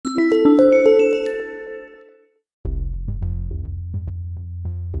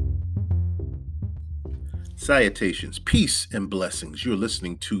Salutations, peace, and blessings. You're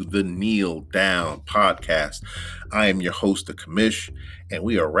listening to the Kneel Down podcast. I am your host, the Commish, and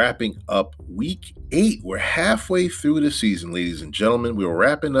we are wrapping up week 8. We're halfway through the season, ladies and gentlemen. We're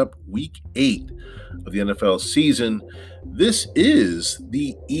wrapping up week 8 of the NFL season. This is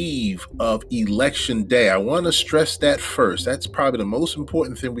the eve of Election Day. I want to stress that first. That's probably the most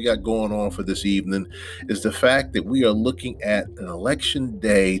important thing we got going on for this evening is the fact that we are looking at an Election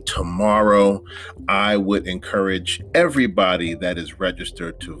Day tomorrow. I would encourage everybody that is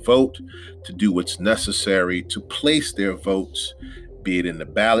registered to vote to do what's necessary to place their votes, be it in the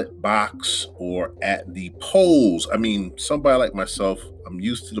ballot box or at the polls. I mean, somebody like myself, I'm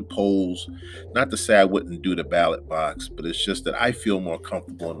used to the polls. Not to say I wouldn't do the ballot box, but it's just that I feel more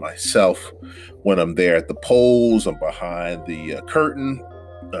comfortable in myself when I'm there at the polls. I'm behind the curtain.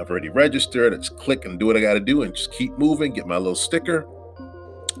 I've already registered. I just click and do what I got to do and just keep moving, get my little sticker,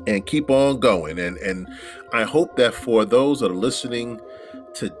 and keep on going. And I hope that for those that are listening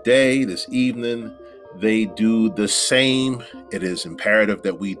today, this evening, they do the same. It is imperative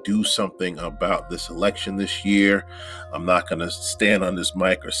that we do something about this election this year. I'm not going to stand on this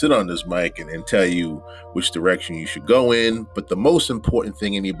mic or sit on this mic and tell you which direction you should go in. But the most important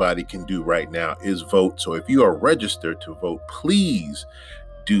thing anybody can do right now is vote. So if you are registered to vote, please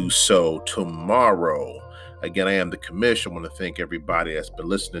do so tomorrow. Again, I am the Commish. I want to thank everybody that's been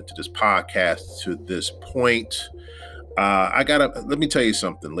listening to this podcast to this point. Let me tell you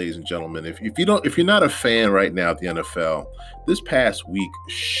something, ladies and gentlemen. If you're not a fan right now of the NFL, this past week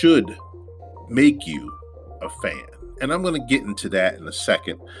should make you a fan. And I'm going to get into that in a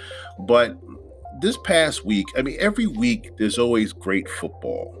second. But this past week, I mean, every week there's always great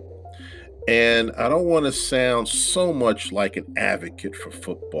football. And I don't want to sound so much like an advocate for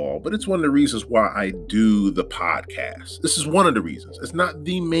football, but it's one of the reasons why I do the podcast. This is one of the reasons. It's not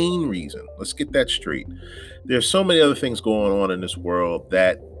the main reason. Let's get that straight. There's so many other things going on in this world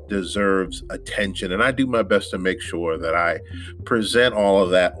that deserves attention, and I do my best to make sure that I present all of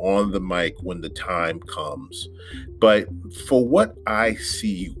that on the mic when the time comes. But for what I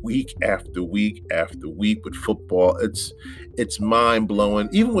see week after week after week with football, it's mind-blowing.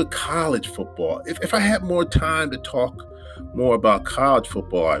 Even with college football, if I had more time to talk more about college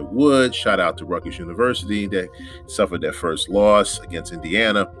football, I would. Shout out to Rutgers University. They suffered their first loss against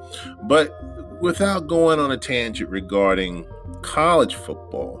Indiana. But without going on a tangent regarding college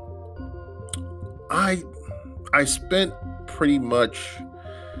football, I spent pretty much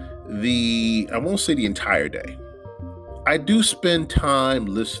I won't say the entire day. I do spend time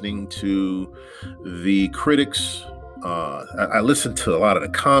listening to the critics. I listen to a lot of the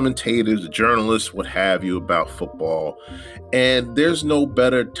commentators, the journalists, what have you, about football. And there's no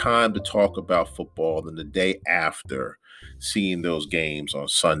better time to talk about football than the day after seeing those games on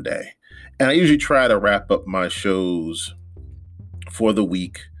Sunday. And I usually try to wrap up my shows for the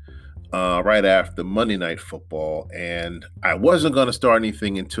week right after Monday Night Football. And I wasn't going to start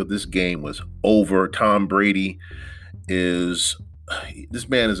anything until this game was over. Tom Brady this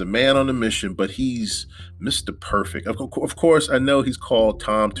man is a man on a mission, but he's Mr. Perfect. Of course, I know he's called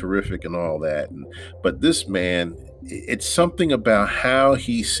Tom Terrific and all that. But this man, it's something about how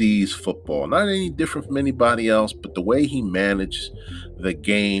he sees football. Not any different from anybody else, but the way he manages the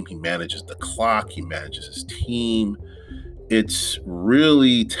game, he manages the clock, he manages his team. It's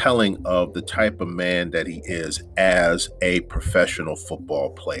really telling of the type of man that he is as a professional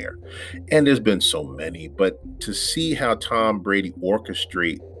football player. And there's been so many, but to see how Tom Brady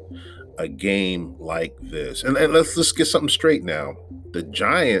orchestrate a game like this, and let's get something straight now. The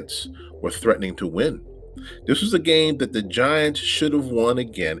Giants were threatening to win. This was a game that the Giants should have won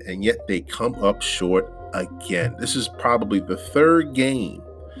again, and yet they come up short again. This is probably the third game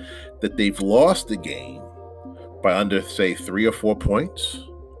that they've lost the game by under, say, 3 or 4 points,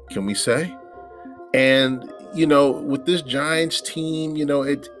 can we say? And, with this Giants team,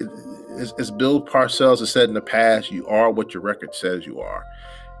 as Bill Parcells has said in the past, you are what your record says you are.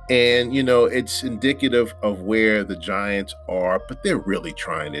 And, it's indicative of where the Giants are, but they're really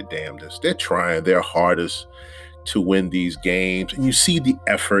trying their damnedest. They're trying their hardest to win these games. And you see the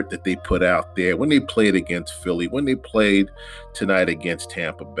effort that they put out there when they played against Philly, when they played tonight against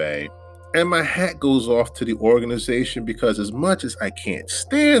Tampa Bay. And my hat goes off to the organization, because as much as I can't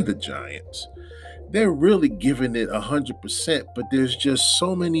stand the Giants, they're really giving it 100%. But there's just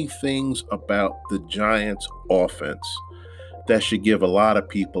so many things about the Giants offense that should give a lot of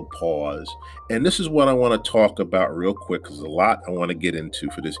people pause. And this is what I want to talk about real quick, because there's a lot I want to get into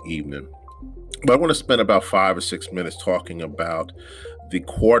for this evening. But I want to spend about 5 or 6 minutes talking about the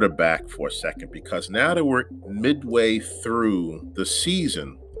quarterback for a second, because now that we're midway through the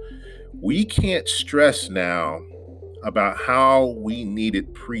season, We can't stress now about how we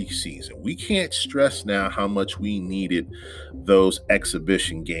needed preseason. We can't stress now how much we needed those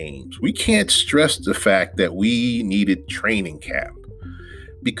exhibition games. We can't stress the fact that we needed training camp,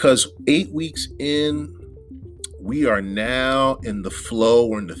 because 8 weeks in, we are now in the flow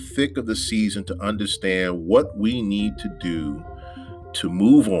or in the thick of the season to understand what we need to do to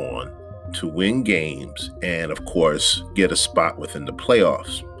move on, to win games, and of course, get a spot within the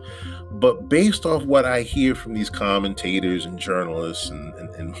playoffs. But based off what I hear from these commentators and journalists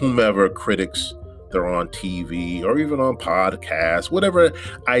and whomever critics that are on TV or even on podcasts, whatever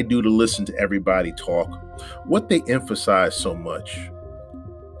I do to listen to everybody talk, what they emphasize so much,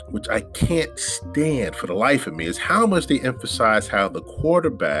 which I can't stand for the life of me, is how much they emphasize how the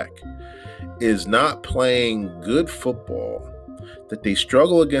quarterback is not playing good football, that they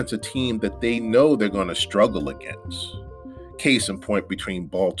struggle against a team that they know they're going to struggle against. Case in point between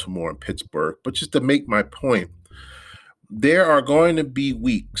Baltimore and Pittsburgh. But just to make my point, there are going to be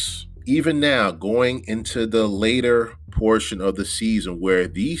weeks, even now, going into the later portion of the season, where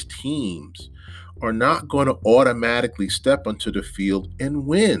these teams are not going to automatically step onto the field and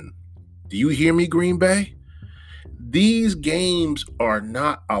win. Do you hear me, Green Bay? These games are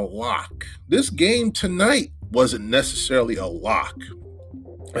not a lock. This game tonight wasn't necessarily a lock.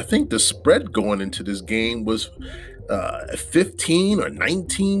 I think the spread going into this game was 15 or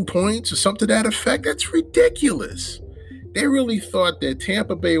 19 points or something to that effect. That's ridiculous. They really thought that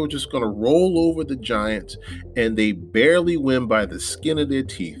Tampa Bay was just going to roll over the Giants, and they barely win by the skin of their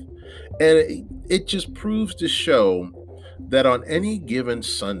teeth. And it just proves to show that on any given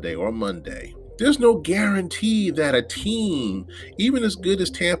Sunday or Monday, there's no guarantee that a team, even as good as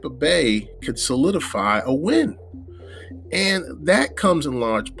Tampa Bay, could solidify a win. And that comes in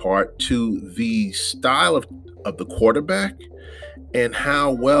large part to the style of the quarterback and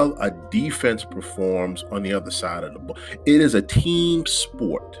how well a defense performs on the other side of the ball. It is a team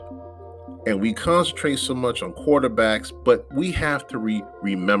sport, and we concentrate so much on quarterbacks, but we have to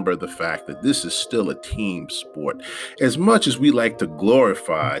remember the fact that this is still a team sport. As much as we like to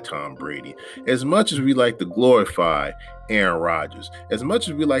glorify Tom Brady, as much as we like to glorify Aaron Rodgers, as much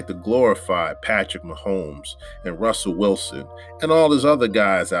as we like to glorify Patrick Mahomes and Russell Wilson and all those other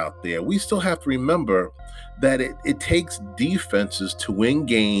guys out there, we still have to remember that it takes defenses to win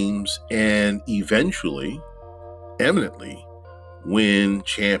games and eventually, eminently, win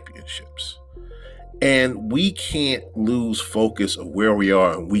championships. And we can't lose focus of where we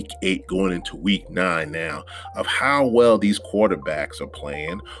are in week 8 going into week 9 now, of how well these quarterbacks are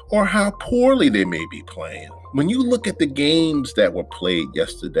playing or how poorly they may be playing. When you look at the games that were played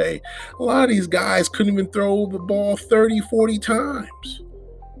yesterday, a lot of these guys couldn't even throw the ball 30, 40 times,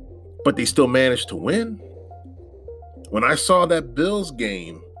 but they still managed to win. When I saw that Bills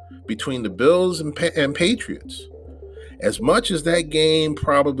game between the Bills and Patriots, as much as that game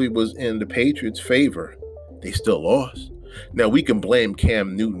probably was in the Patriots' favor, they still lost. Now, we can blame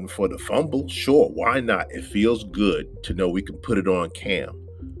Cam Newton for the fumble. Sure, why not? It feels good to know we can put it on Cam.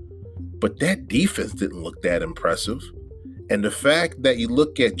 But that defense didn't look that impressive. And the fact that you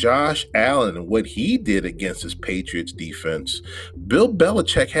look at Josh Allen and what he did against his Patriots defense, Bill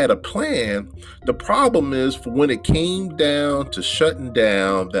Belichick had a plan. The problem is, for when it came down to shutting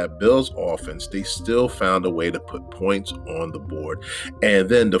down that Bills offense, they still found a way to put points on the board. And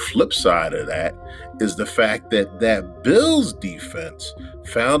then the flip side of that is the fact that that Bills defense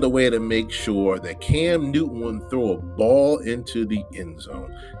found a way to make sure that Cam Newton wouldn't throw a ball into the end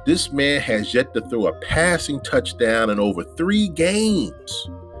zone. This man has yet to throw a passing touchdown in over 3 games.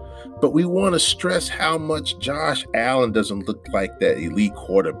 But we want to stress how much Josh Allen doesn't look like that elite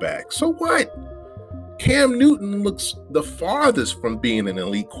quarterback. So what? Cam Newton looks the farthest from being an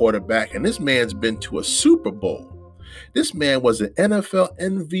elite quarterback, and this man's been to a Super Bowl. This man was an NFL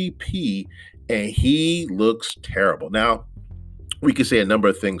MVP, and he looks terrible. Now, we could say a number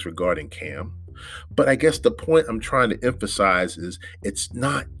of things regarding Cam, but I guess the point I'm trying to emphasize is it's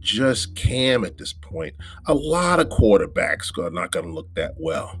not just Cam at this point. A lot of quarterbacks are not going to look that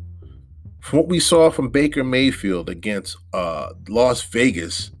well. From what we saw from Baker Mayfield against Las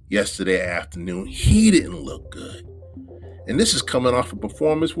Vegas yesterday afternoon, he didn't look good. And this is coming off a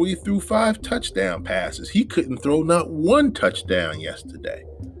performance where he threw 5 touchdown passes. He couldn't throw not 1 touchdown yesterday.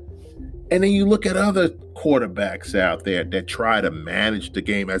 And then you look at other quarterbacks out there that try to manage the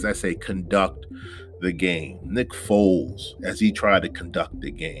game, as I say, conduct the game. Nick Foles, as he tried to conduct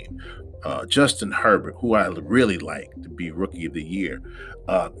the game. Justin Herbert, who I really like to be Rookie of the Year,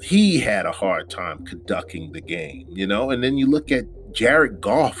 he had a hard time conducting the game, you know? And then you look at Jared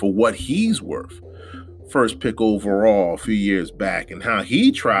Goff for what he's worth. first pick overall a few years back and how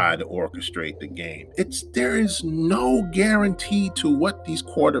he tried to orchestrate the game. There is no guarantee to what these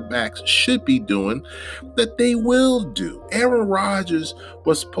quarterbacks should be doing that they will do. Aaron Rodgers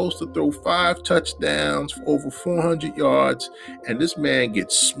was supposed to throw 5 touchdowns for over 400 yards, and this man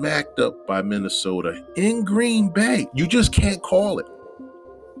gets smacked up by Minnesota in Green Bay. You just can't call it.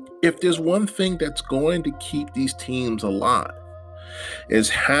 If there's one thing that's going to keep these teams alive, is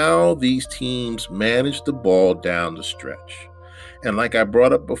how these teams manage the ball down the stretch. And like I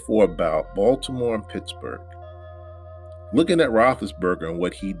brought up before about Baltimore and Pittsburgh, looking at Roethlisberger and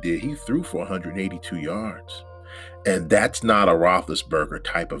what he did, he threw for 182 yards. And that's not a Roethlisberger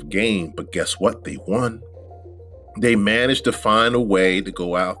type of game, but guess what? They won. They managed to find a way to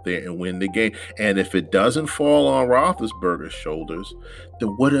go out there and win the game. And if it doesn't fall on Roethlisberger's shoulders, then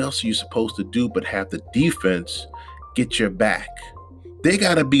what else are you supposed to do but have the defense get your back? They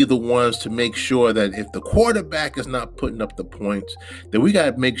got to be the ones to make sure that if the quarterback is not putting up the points, then we got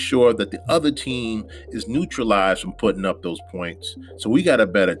to make sure that the other team is neutralized from putting up those points. So we got a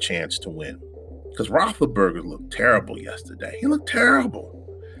better chance to win. Because Roethlisberger looked terrible yesterday. He looked terrible.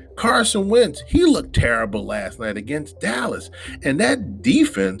 Carson Wentz, he looked terrible last night against Dallas. And that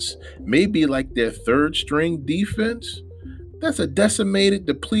defense may be like their third string defense. That's a decimated,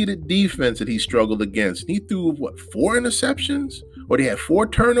 depleted defense that he struggled against. And he threw, 4 interceptions? Or they had 4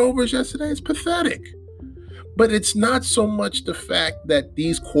 turnovers yesterday? It's pathetic. But it's not so much the fact that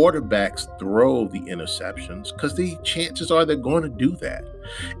these quarterbacks throw the interceptions, because the chances are they're going to do that.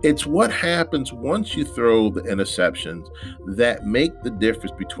 It's what happens once you throw the interceptions that make the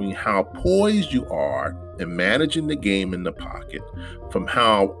difference between how poised you are in managing the game in the pocket from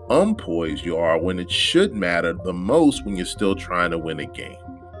how unpoised you are when it should matter the most when you're still trying to win a game.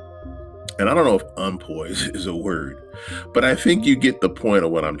 And I don't know if unpoised is a word, but I think you get the point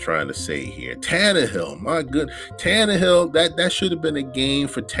of what I'm trying to say here. Tannehill, my goodness. Tannehill, that should have been a game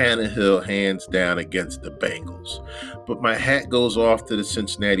for Tannehill, hands down, against the Bengals. But my hat goes off to the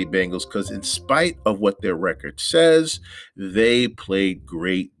Cincinnati Bengals because in spite of what their record says, they played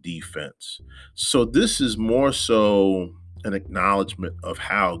great defense. So this is more so an acknowledgement of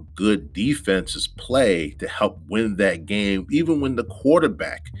how good defenses play to help win that game, even when the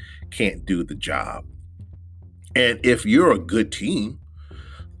quarterback can't do the job. And if you're a good team,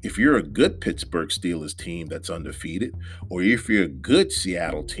 if you're a good Pittsburgh Steelers team that's undefeated, or if you're a good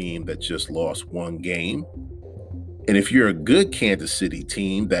Seattle team that just lost 1 game, and if you're a good Kansas City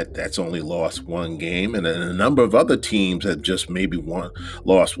team that's only lost 1 game, and a number of other teams that just maybe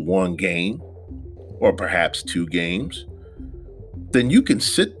lost 1 game, or perhaps 2 games, then you can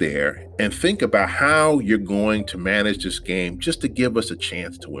sit there and think about how you're going to manage this game just to give us a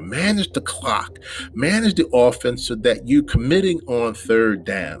chance to win. Manage the clock, manage the offense so that you're committing on third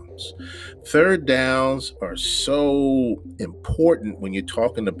downs. Third downs are so important when you're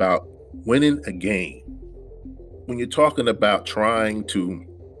talking about winning a game, when you're talking about trying to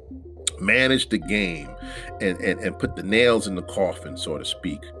manage the game and put the nails in the coffin, so to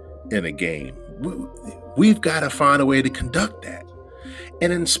speak, in a game. We've got to find a way to conduct that.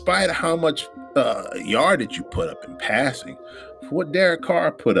 And in spite of how much yardage you put up in passing, for what Derek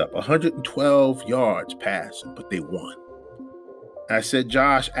Carr put up, 112 yards passing, but they won. I said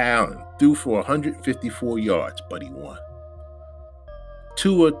Josh Allen threw for 154 yards, but he won.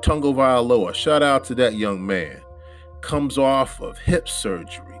 Tua Tagovailoa, shout out to that young man, comes off of hip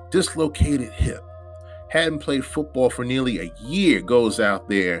surgery, dislocated hip, hadn't played football for nearly a year, goes out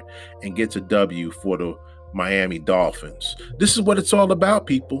there and gets a W for the Miami Dolphins. This is what it's all about,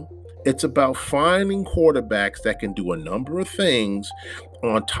 people. It's about finding quarterbacks that can do a number of things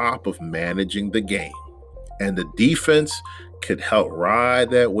on top of managing the game. And the defense could help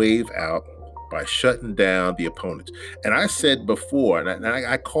ride that wave out by shutting down the opponents. And I said before, and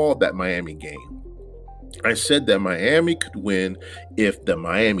I called that Miami game, I said that Miami could win if the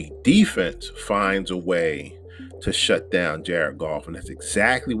Miami defense finds a way to shut down Jared Goff. And that's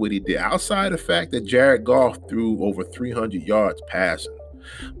exactly what he did. Outside the fact that Jared Goff threw over 300 yards passing,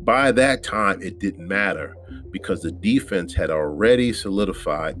 by that time it didn't matter because the defense had already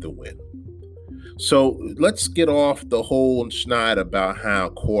solidified the win. So let's get off the whole schneid about how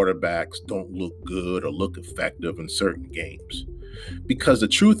quarterbacks don't look good or look effective in certain games. Because the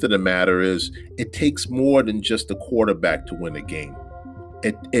truth of the matter is it takes more than just the quarterback to win a game.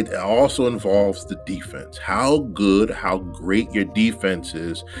 It also involves the defense. How good, how great your defense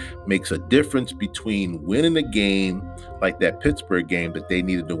is makes a difference between winning a game like that Pittsburgh game that they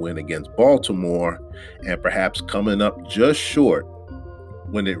needed to win against Baltimore and perhaps coming up just short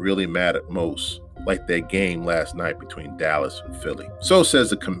when it really mattered most, like that game last night between Dallas and Philly. So says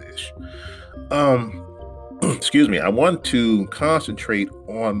the Commish. excuse me, I want to concentrate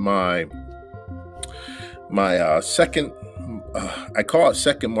on my second, I call it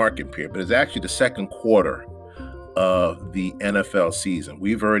second market period, but it's actually the second quarter of the NFL season.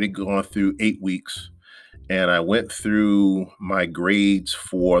 We've already gone through 8 weeks, and I went through my grades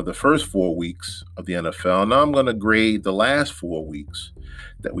for the first 4 weeks of the NFL. Now I'm going to grade the last 4 weeks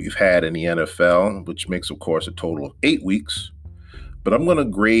that we've had in the NFL, which makes, of course, a total of 8 weeks. But I'm going to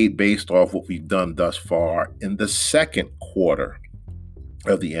grade based off what we've done thus far in the second quarter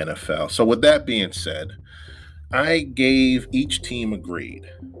of the NFL. So with that being said, I gave each team a grade,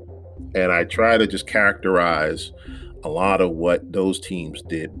 and I try to just characterize a lot of what those teams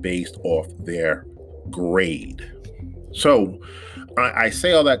did based off their grade. So I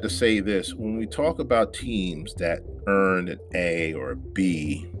say all that to say this: when we talk about teams that earned an A or a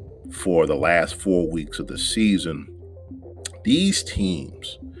B for the last 4 weeks of the season, these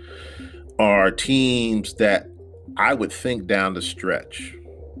teams are teams that I would think down the stretch,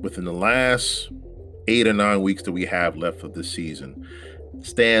 within the last 8 or 9 weeks that we have left of the season,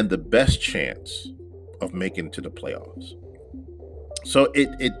 stand the best chance of making it to the playoffs. So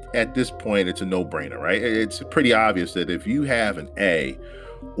it at this point, it's a no-brainer, right? It's pretty obvious that if you have an A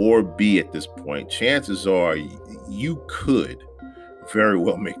or B at this point, chances are you could very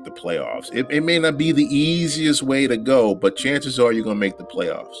well make the playoffs. It may not be the easiest way to go, but chances are you're going to make the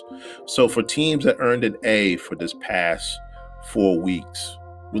playoffs. So for teams that earned an A for this past 4 weeks,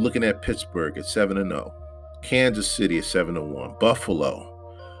 we're looking at Pittsburgh at 7-0, Kansas City at 7-1, Buffalo,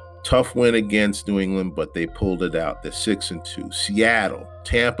 tough win against New England, but they pulled it out. They're 6-2. Seattle,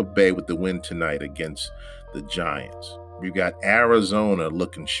 Tampa Bay with the win tonight against the Giants. We've got Arizona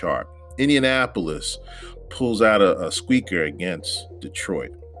looking sharp. Indianapolis pulls out a squeaker against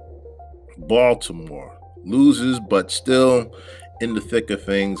Detroit. Baltimore loses, but still in the thick of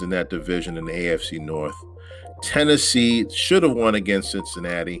things in that division in the AFC North. Tennessee should have won against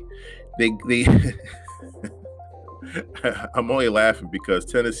Cincinnati. They I'm only laughing because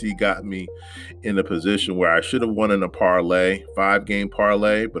Tennessee got me in a position where I should have won in a parlay, 5-game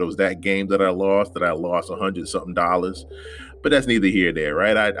parlay, but it was that game that I lost $100-something. But that's neither here nor there,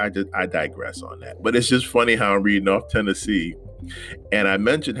 right? I digress on that. But it's just funny how I'm reading off Tennessee, and I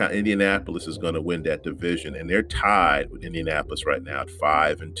mentioned how Indianapolis is going to win that division, and they're tied with Indianapolis right now at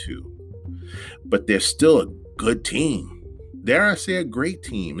 5-2. But they're still a good team. Dare I say a great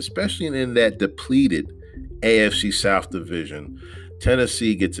team, especially in that depleted AFC South division.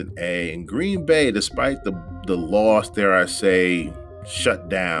 Tennessee gets an A, and Green Bay, despite the loss, dare I say,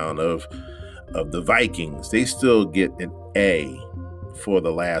 shutdown of the Vikings, they still get an A for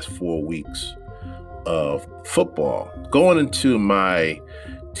the last 4 weeks of football. Going into my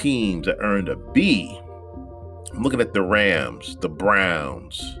teams that earned a B, I'm looking at the Rams, the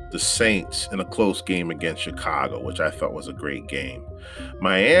Browns, the Saints in a close game against Chicago, which I thought was a great game.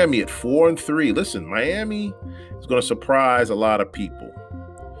 Miami at 4-3. Listen, Miami is going to surprise a lot of people.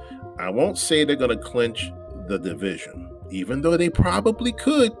 I won't say they're going to clinch the division, even though they probably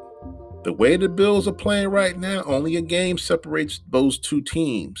could. The way the Bills are playing right now, only a game separates those two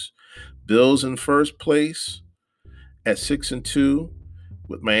teams. Bills in first place at 6-2,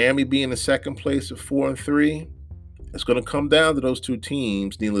 with Miami being in second place at 4-3. It's going to come down to those two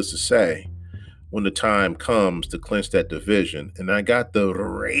teams, needless to say, when the time comes to clinch that division. And I got the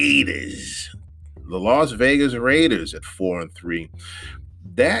Raiders, the Las Vegas Raiders at 4-3.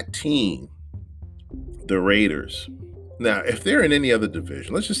 That team, the Raiders. Now, if they're in any other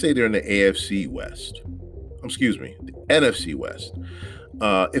division, let's just say they're in the NFC West. The NFC West.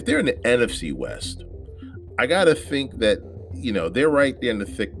 If they're in the NFC West, I got to think that, they're right there in the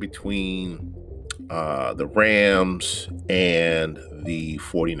thick between the Rams and the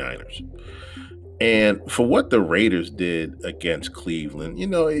 49ers. And for what the Raiders did against Cleveland,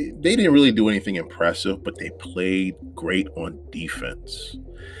 they didn't really do anything impressive, but they played great on defense.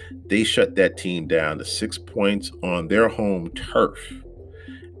 They shut that team down to 6 points on their home turf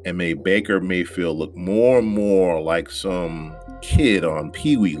and made Baker Mayfield look more and more like some kid on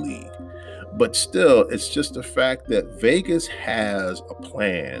Pee Wee League. But still, it's just the fact that Vegas has a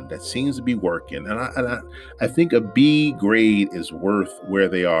plan that seems to be working. And I think a B grade is worth where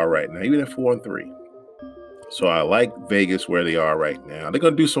they are right now, even at 4-3. So I like Vegas where they are right now. They're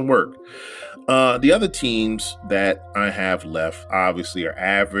going to do some work. The other teams that I have left, obviously, are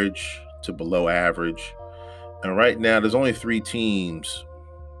average to below average. And right now, there's only 3 teams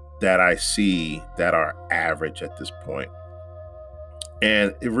that I see that are average at this point.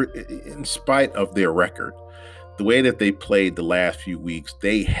 And in spite of their record, the way that they played the last few weeks,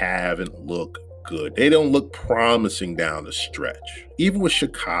 they haven't looked good. They don't look promising down the stretch. Even with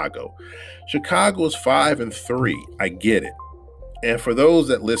Chicago. Chicago is 5-3. I get it. And for those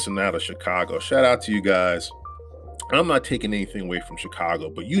that listen out of Chicago, shout out to you guys. I'm not taking anything away from Chicago,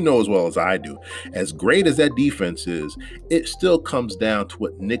 but you know as well as I do, as great as that defense is, it still comes down to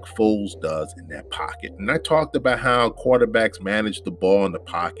what Nick Foles does in that pocket. And I talked about how quarterbacks manage the ball in the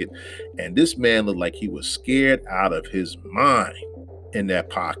pocket, and this man looked like he was scared out of his mind in that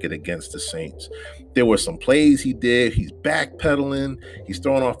pocket against the Saints. There were some plays he did. He's backpedaling. He's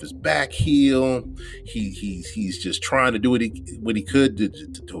throwing off his back heel. He's just trying to do what he could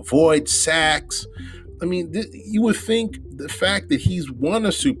to avoid sacks. I mean, you would think the fact that he's won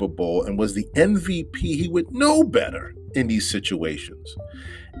a Super Bowl and was the MVP, he would know better in these situations.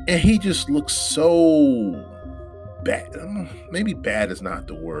 And he just looks so bad. Maybe bad is not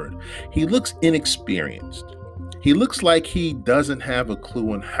the word. He looks inexperienced. He looks like he doesn't have a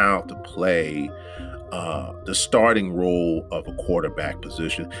clue on how to play the starting role of a quarterback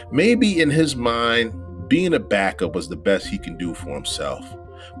position. Maybe in his mind, being a backup was the best he can do for himself.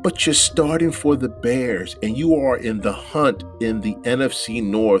 But you're starting for the Bears, and you are in the hunt in the NFC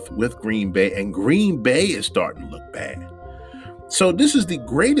North with Green Bay, and Green Bay is starting to look bad. So this is the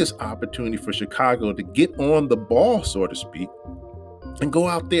greatest opportunity for Chicago to get on the ball, so to speak, and go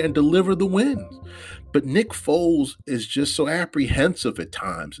out there and deliver the wins. But Nick Foles is just so apprehensive at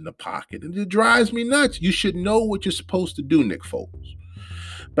times in the pocket, and it drives me nuts. You should know what you're supposed to do, Nick Foles.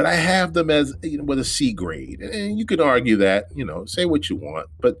 But I have them as, with a C grade. And you can argue that, say what you want.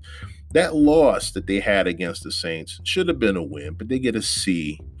 But that loss that they had against the Saints should have been a win, but they get a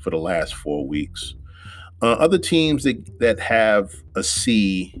C for the last 4 weeks. Other teams that have a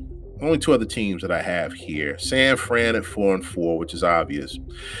C, only 2 other teams that I have here. San Fran at 4-4, which is obvious.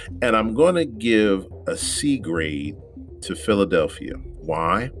 And I'm going to give a C grade to Philadelphia.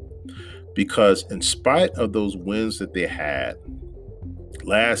 Why? Because in spite of those wins that they had,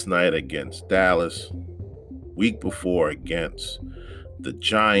 last night against Dallas, week before against the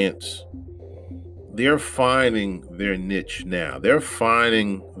Giants, they're finding their niche now. They're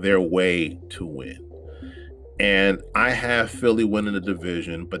finding their way to win. And I have Philly winning the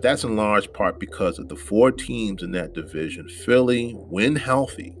division, but that's in large part because of the 4 teams in that division. Philly, when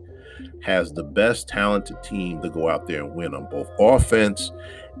healthy, has the best talented team to go out there and win on both offense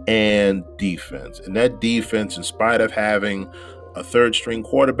and defense. And that defense, in spite of having a third-string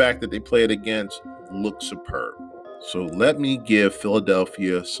quarterback that they played against, looked superb. So let me give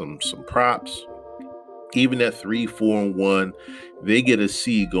Philadelphia some props. Even at 3-4-1, they get a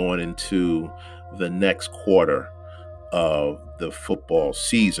C going into the next quarter of the football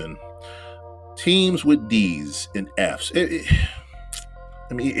season. Teams with D's and F's.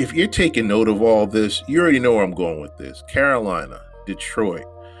 If you're taking note of all this, you already know where I'm going with this. Carolina, Detroit,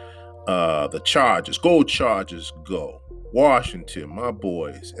 the Chargers, go Chargers, go. Washington, my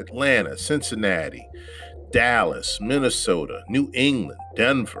boys, Atlanta, Cincinnati, Dallas, Minnesota, New England,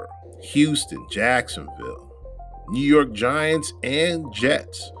 Denver, Houston, Jacksonville, New York Giants, and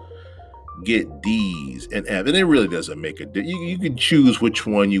Jets get D's and F. And it really doesn't make a difference. You can choose which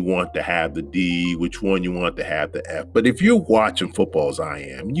one you want to have the D, which one you want to have the F. But if you're watching football as I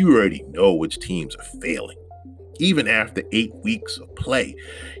am, you already know which teams are failing. Even after 8 weeks of play,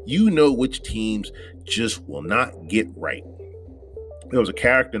 you know which teams just will not get right. There was a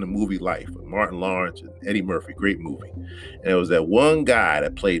character in the movie Life with Martin Lawrence and Eddie Murphy, great movie. And it was that one guy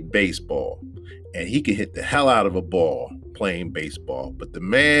that played baseball, and he could hit the hell out of a ball playing baseball, but the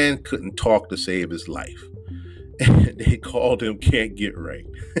man couldn't talk to save his life. And they called him Can't Get Right.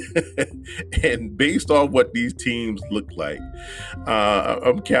 And based on what these teams look like,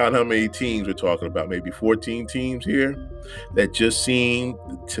 I'm counting how many teams we're talking about, maybe 14 teams here that just seem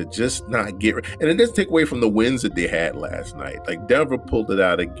to just not get right. And it doesn't take away from the wins that they had last night. Like Denver pulled it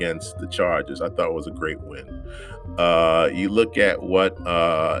out against the Chargers. I thought it was a great win. You look at what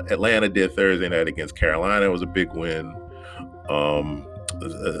Atlanta did Thursday night against Carolina. It was a big win.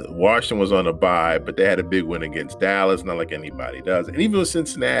 Washington was on a bye, but they had a big win against Dallas, not like anybody does. And even with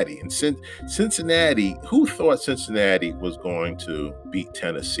Cincinnati. And Cincinnati, who thought Cincinnati was going to beat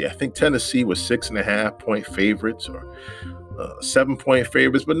Tennessee? I think Tennessee was 6.5-point favorites or 7-point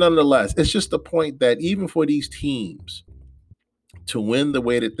favorites. But nonetheless, it's just the point that even for these teams to win the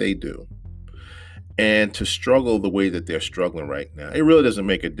way that they do, and to struggle the way that they're struggling right now, it really doesn't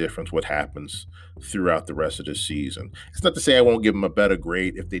make a difference what happens throughout the rest of the season. It's not to say I won't give them a better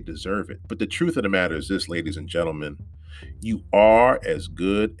grade if they deserve it. But the truth of the matter is this, ladies and gentlemen, you are as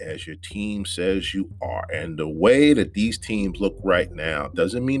good as your team says you are. And the way that these teams look right now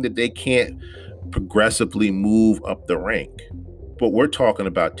doesn't mean that they can't progressively move up the rank. But we're talking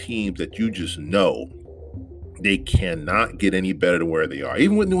about teams that you just know they cannot get any better than where they are.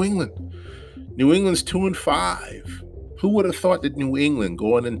 Even with New England. New England's 2-5. Who would have thought that New England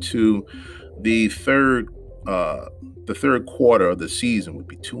going into the third quarter of the season would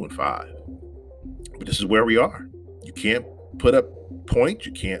be 2-5? But this is where we are. You can't put up points.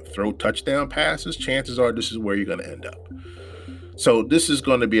 You can't throw touchdown passes. Chances are this is where you're going to end up. So this is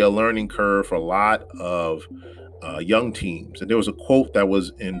going to be a learning curve for a lot of young teams. And there was a quote that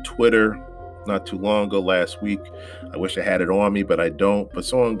was in Twitter not too long ago last week. I wish I had it on me, but I don't. But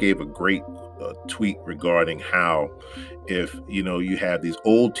someone gave a great tweet regarding how if, you have these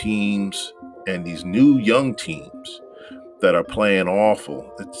old teams and these new young teams that are playing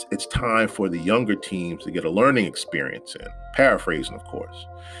awful, it's time for the younger teams to get a learning experience in. Paraphrasing, of course.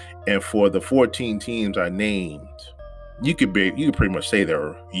 And for the 14 teams I named, you could pretty much say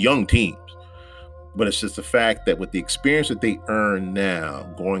they're young teams. But it's just the fact that with the experience that they earn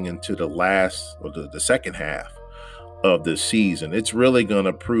now going into the second half of the season, it's really going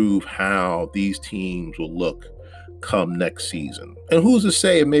to prove how these teams will look come next season. And who's to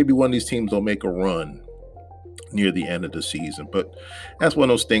say maybe one of these teams will make a run near the end of the season? But that's one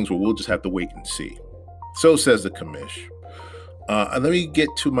of those things where we'll just have to wait and see. So says the commish. And let me get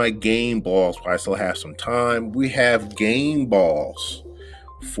to my game balls while I still have some time. We have game balls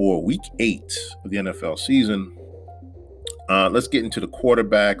for week 8 of the NFL season. Let's get into the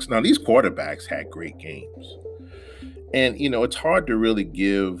quarterbacks. Now, these quarterbacks had great games. And, it's hard to really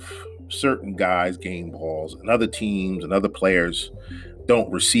give certain guys game balls, and other teams and other players don't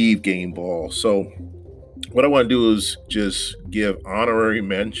receive game balls. So what I want to do is just give honorary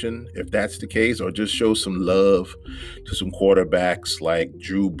mention, if that's the case, or just show some love to some quarterbacks like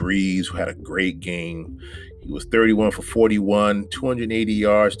Drew Brees, who had a great game. He was 31 for 41, 280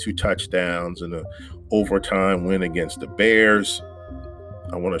 yards, 2 touchdowns, and an overtime win against the Bears.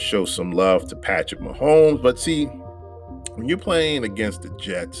 I want to show some love to Patrick Mahomes. But see, when you're playing against the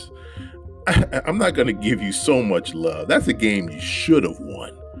Jets, I'm not going to give you so much love. That's a game you should have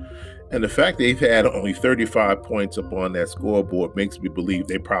won. And the fact they've had only 35 points up on that scoreboard makes me believe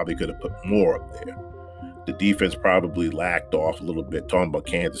they probably could have put more up there. The defense probably lacked off a little bit, talking about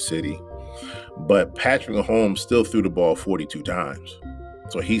Kansas City. But Patrick Mahomes still threw the ball 42 times.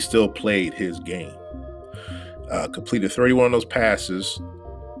 So he still played his game. Completed 31 of those passes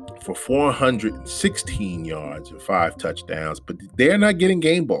for 416 yards and 5 touchdowns. But they're not getting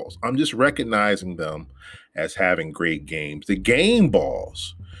game balls. I'm just recognizing them as having great games. The game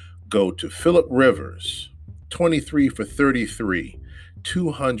balls go to Phillip Rivers, 23 for 33,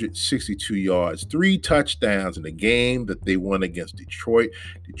 262 yards, 3 touchdowns in a game that they won against Detroit.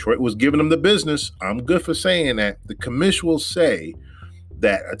 Detroit was giving them the business. I'm good for saying that. The commish will say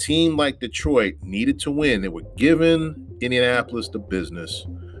that a team like Detroit needed to win. They were giving Indianapolis the business.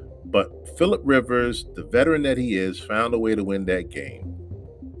 But Phillip Rivers, the veteran that he is, found a way to win that game.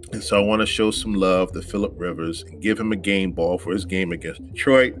 And so I want to show some love to Phillip Rivers and give him a game ball for his game against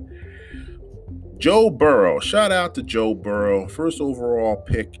Detroit. Joe Burrow, shout out to Joe Burrow, first overall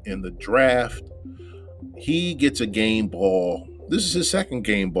pick in the draft. He gets a game ball. This is his second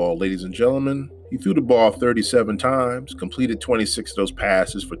game ball, ladies and gentlemen. He threw the ball 37 times, completed 26 of those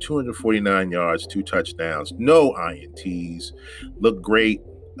passes for 249 yards, 2 touchdowns, no INTs. Looked great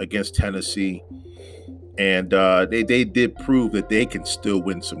against Tennessee. And they did prove that they can still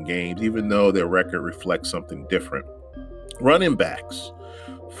win some games, even though their record reflects something different. Running backs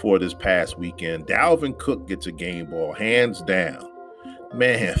for this past weekend, Dalvin Cook gets a game ball, hands down.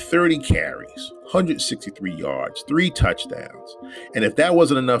 Man had 30 carries, 163 yards, 3 touchdowns. And if that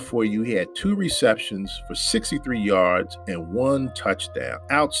wasn't enough for you, he had 2 receptions for 63 yards and 1 touchdown.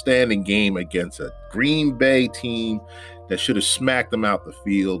 Outstanding game against a Green Bay team that should have smacked them out the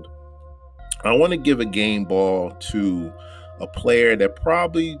field. I want to give a game ball to a player that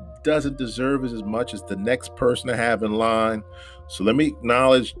probably doesn't deserve it as much as the next person to have in line. So let me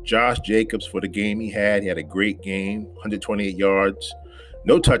acknowledge Josh Jacobs for the game he had. He had a great game, 128 yards,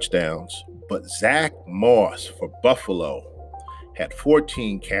 no touchdowns. But Zach Moss for Buffalo had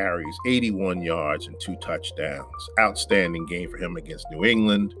 14 carries, 81 yards, and 2 touchdowns. Outstanding game for him against New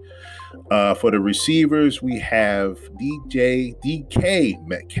England. For the receivers, we have DK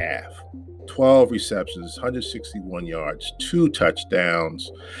Metcalf. 12 receptions, 161 yards, 2 touchdowns.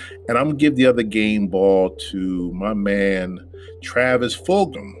 And I'm going to give the other game ball to my man, Travis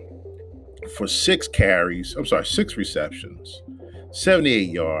Fulgham, for 6 receptions, 78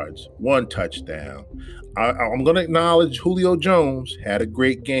 yards, 1 touchdown. I'm going to acknowledge Julio Jones had a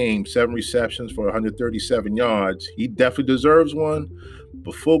great game, 7 receptions for 137 yards. He definitely deserves one.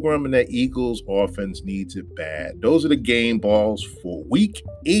 but Fulgham and that Eagles offense needs it bad. Those are the game balls for week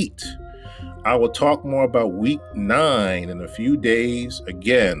 8. I will talk more about week 9 in a few days.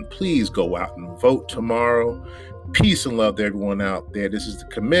 Again, please go out and vote tomorrow. Peace and love to everyone out there. This is the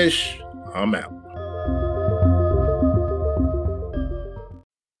Commish. I'm out.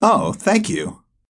 Oh, thank you.